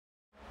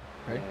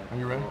Ready? Are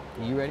you ready?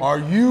 Are you ready? Are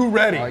you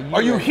ready?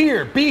 Are you ready?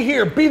 here? Be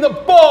here. Be the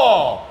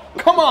ball.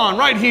 Come on,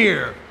 right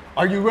here.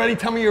 Are you ready?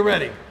 Tell me you're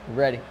ready.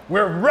 Ready.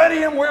 We're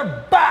ready and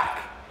we're back.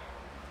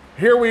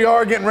 Here we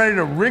are getting ready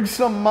to rig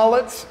some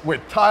mullets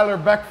with Tyler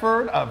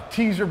Beckford of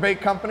Teaser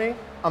Bait Company.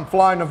 I'm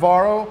Fly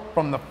Navarro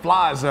from the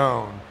Fly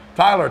Zone.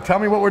 Tyler, tell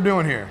me what we're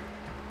doing here.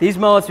 These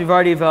mullets we've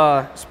already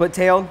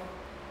split-tailed,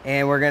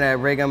 and we're gonna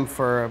rig them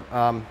for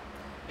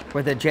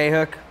with a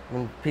J-hook,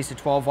 a piece of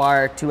 12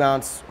 wire, 2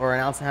 ounce or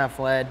 1.5 ounce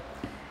lead,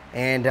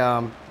 and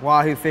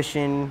Wahoo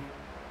fishing,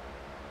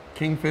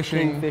 King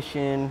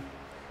fishing,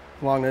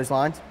 along those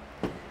lines.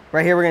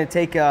 Right here, we're gonna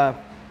take.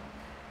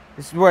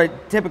 This is where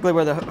typically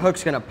where the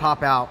hook's gonna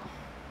pop out.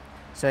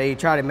 So you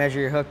try to measure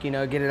your hook, you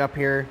know, get it up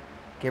here,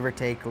 give or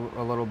take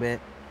a little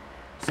bit.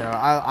 So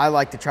I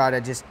like to try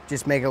to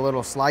just make a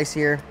little slice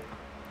here,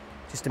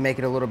 just to make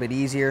it a little bit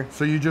easier.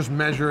 So you just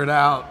measure it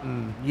out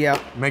and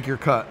make your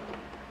cut.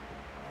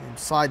 And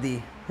slide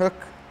the hook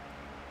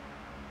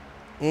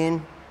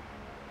in.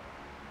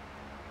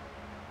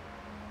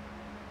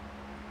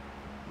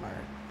 Might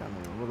have done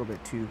it a little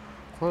bit too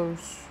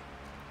close.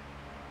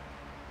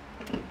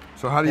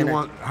 So how do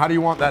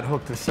you want that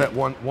hook to set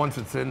once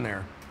it's in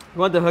there?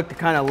 You want the hook to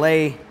kind of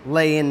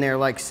lay in there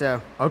like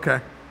so. Okay.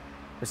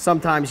 But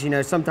sometimes, you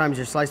know, sometimes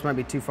your slice might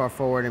be too far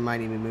forward and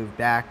might even move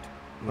back.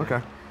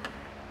 Okay.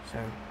 So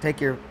take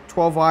your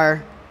 12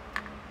 wire,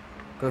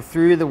 go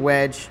through the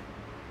wedge,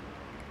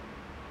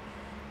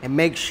 and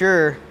make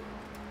sure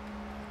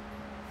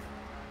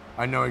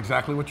I know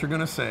exactly what you're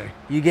gonna say.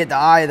 you get the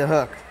eye of the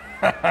hook.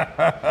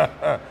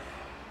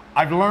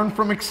 I've learned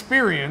from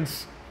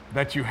experience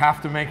that you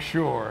have to make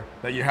sure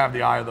that you have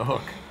the eye of the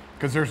hook,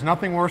 because there's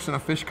nothing worse than a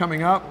fish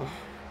coming up,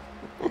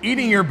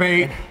 eating your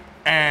bait,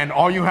 and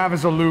all you have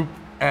is a loop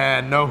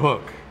and no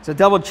hook. So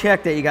double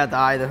check that you got the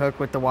eye of the hook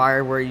with the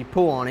wire. Where you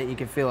pull on it, you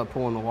can feel it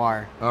pulling the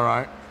wire. All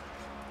right.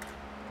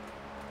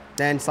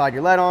 Then slide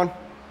your lead on.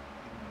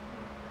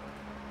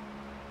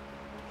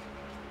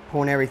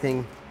 Pulling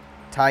everything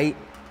tight.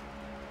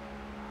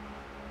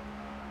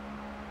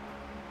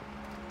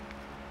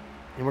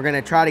 And we're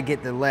gonna try to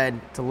get the lead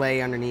to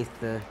lay underneath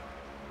the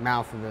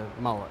mouth of the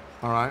mullet.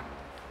 All right.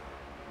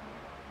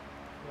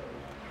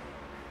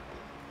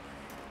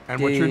 And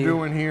what you're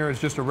doing here is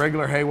just a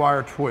regular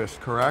haywire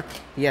twist,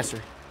 correct? Yes, sir.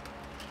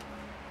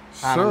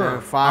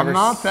 Sir, I'm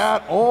not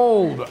that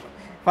old.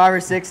 5 or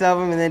 6 of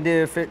them, and then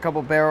do a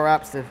couple barrel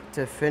wraps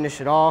to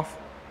finish it off.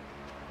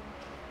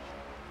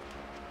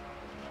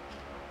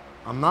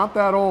 I'm not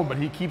that old, but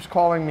he keeps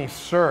calling me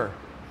sir.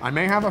 I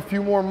may have a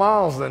few more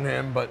miles than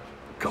him, but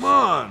come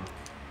on.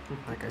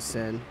 Like I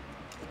said.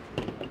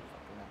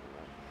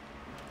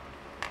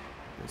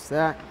 That's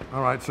that.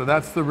 All right, so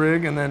that's the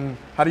rig, and then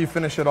how do you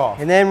finish it off?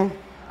 And then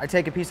I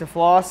take a piece of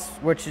floss,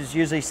 which is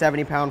usually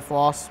 70-pound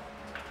floss.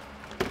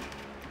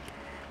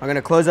 I'm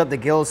gonna close up the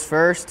gills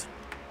first.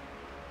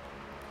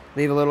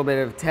 Leave a little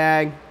bit of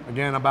tag.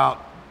 Again,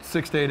 about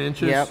 6 to 8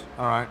 inches? Yep.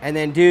 All right. And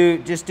then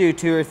just do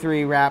 2 or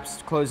 3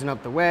 wraps closing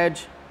up the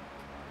wedge.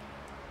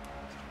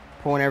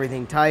 Pulling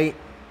everything tight.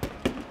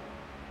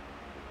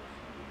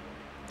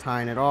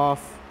 Tying it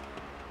off.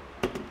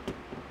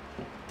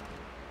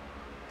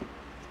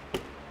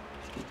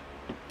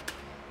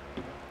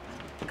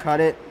 Cut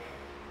it.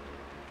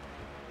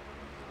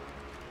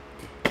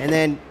 And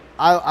then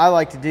I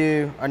like to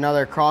do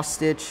another cross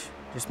stitch,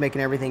 just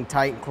making everything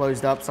tight and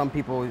closed up. Some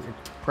people,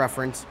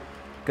 preference.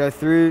 Go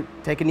through,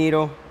 take a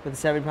needle with a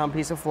 70-pound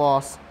piece of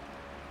floss.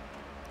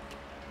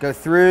 Go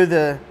through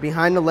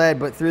behind the lead,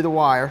 but through the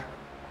wire.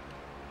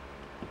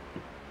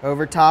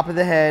 Over top of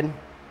the head.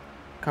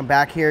 Come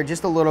back here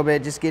just a little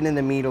bit, just getting in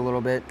the meat a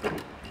little bit.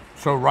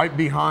 So right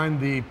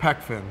behind the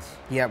pec fins?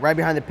 Yeah, right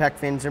behind the pec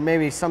fins, or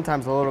maybe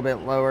sometimes a little bit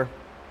lower.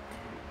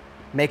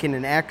 Making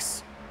an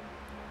X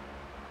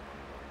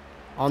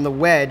on the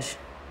wedge,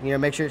 you know,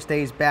 make sure it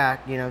stays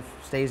back, you know,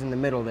 stays in the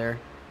middle there.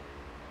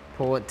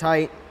 Pull it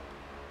tight.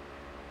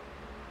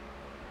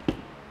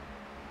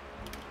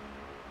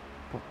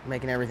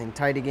 Making everything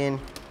tight again.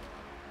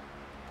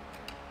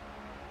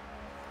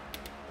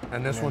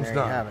 And this one's there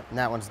done. You have it. And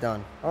that one's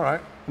done. All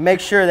right. Make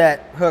sure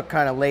that hook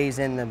kind of lays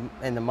in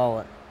the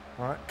mullet.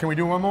 All right. Can we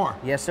do one more?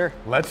 Yes, sir.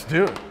 Let's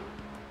do it.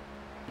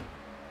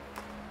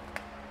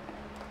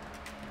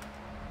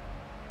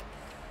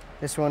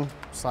 This one,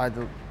 slide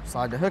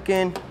the hook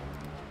in.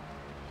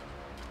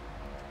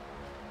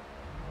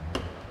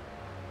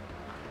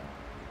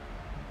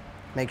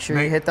 Make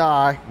sure you hit the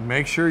eye.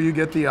 Make sure you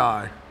get the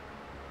eye.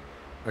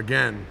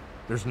 Again,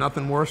 there's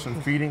nothing worse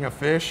than feeding a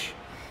fish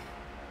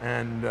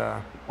and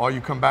all you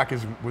come back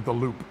is with a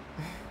loop.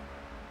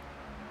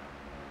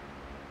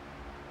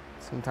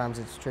 Sometimes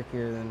it's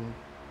trickier than...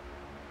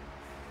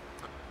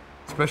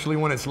 Especially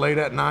when it's late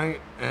at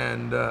night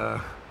and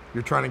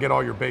you're trying to get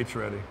all your baits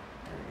ready.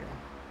 There we go.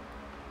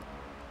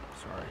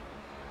 Sorry.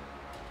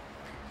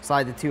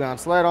 Slide the 2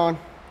 ounce lead on,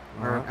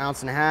 or 1.5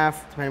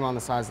 ounces, depending on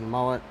the size of the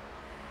mullet.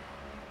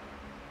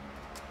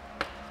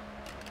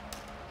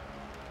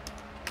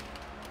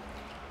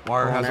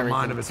 Wire has a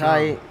mind of its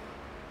tight. own.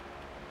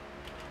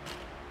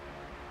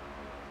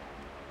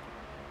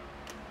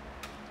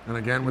 And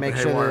again with make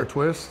the sure haywire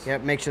twist.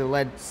 Yep, make sure the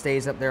lead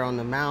stays up there on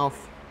the mouth.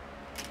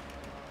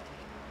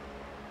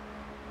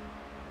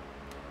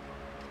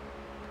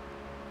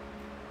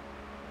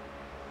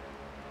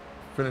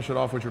 Finish it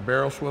off with your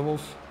barrel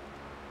swivels.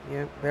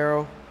 Yep,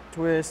 barrel,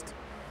 twist.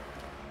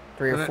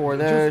 3 or And 4 of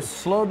just those.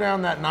 slow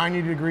down that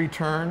 90-degree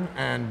turn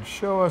and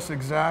show us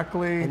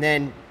exactly. And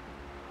then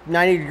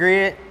 90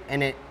 degree it,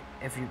 and as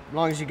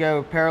long as you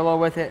go parallel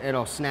with it,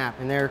 it'll snap.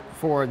 And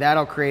therefore,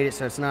 that'll create it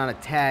so it's not a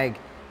tag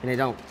and it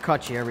don't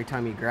cut you every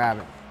time you grab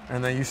it.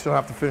 And then you still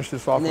have to finish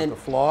this off with the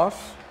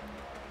floss.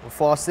 We'll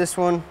floss this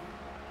one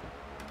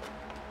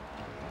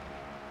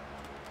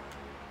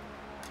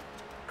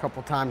a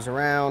couple times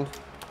around,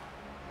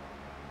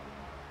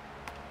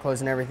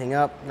 closing everything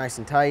up nice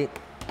and tight.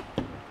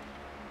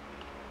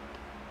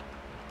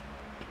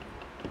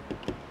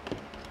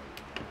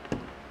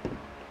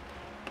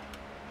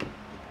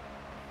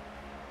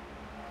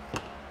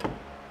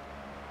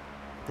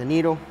 The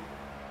needle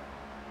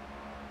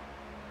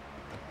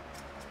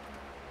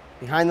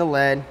behind the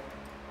lead.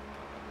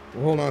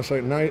 Well, hold on a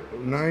second.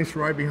 Nice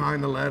right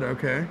behind the lead,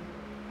 okay.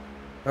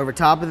 Over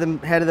top of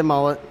the head of the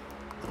mullet,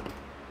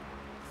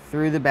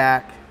 through the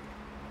back,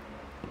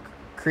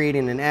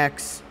 creating an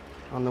X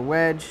on the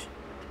wedge.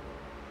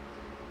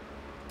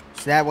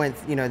 So that went,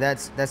 you know,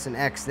 that's an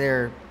X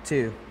there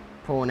too,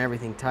 pulling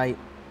everything tight.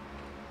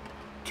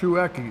 2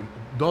 X.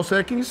 Dos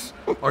X?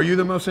 Are you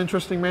the most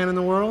interesting man in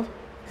the world?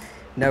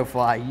 No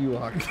fly, you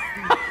are.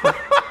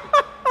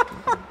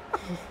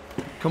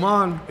 Come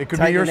on, it could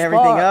Tighten be your spot.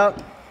 everything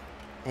up,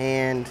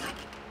 and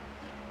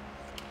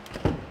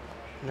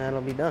that'll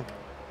be done.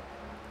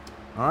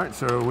 All right,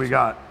 so we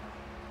got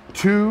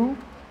 2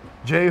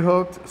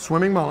 J-hooked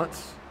swimming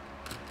mullets,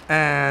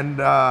 and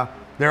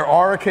there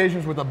are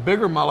occasions with a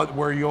bigger mullet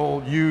where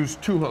you'll use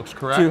 2 hooks,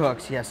 correct? 2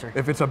 hooks, yes sir.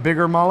 If it's a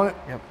bigger mullet,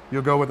 Yep.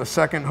 you'll go with a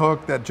second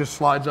hook that just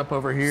slides up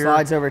over here.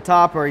 Slides over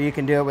top, or you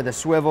can do it with a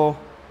swivel.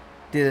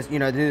 Do this, you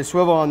know, do the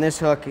swivel on this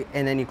hook,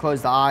 and then you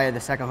close the eye of the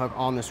second hook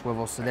on the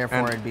swivel, so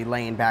therefore it'd be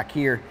laying back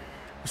here.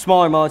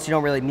 Smaller mullets, you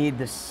don't really need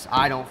this.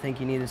 I don't think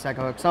you need the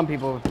second hook. Some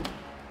people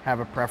have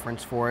a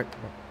preference for it,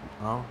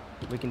 but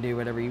we can do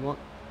whatever you want.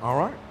 All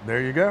right,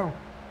 there you go.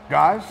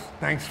 Guys,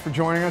 thanks for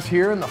joining us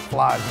here in the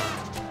Fly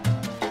Zone.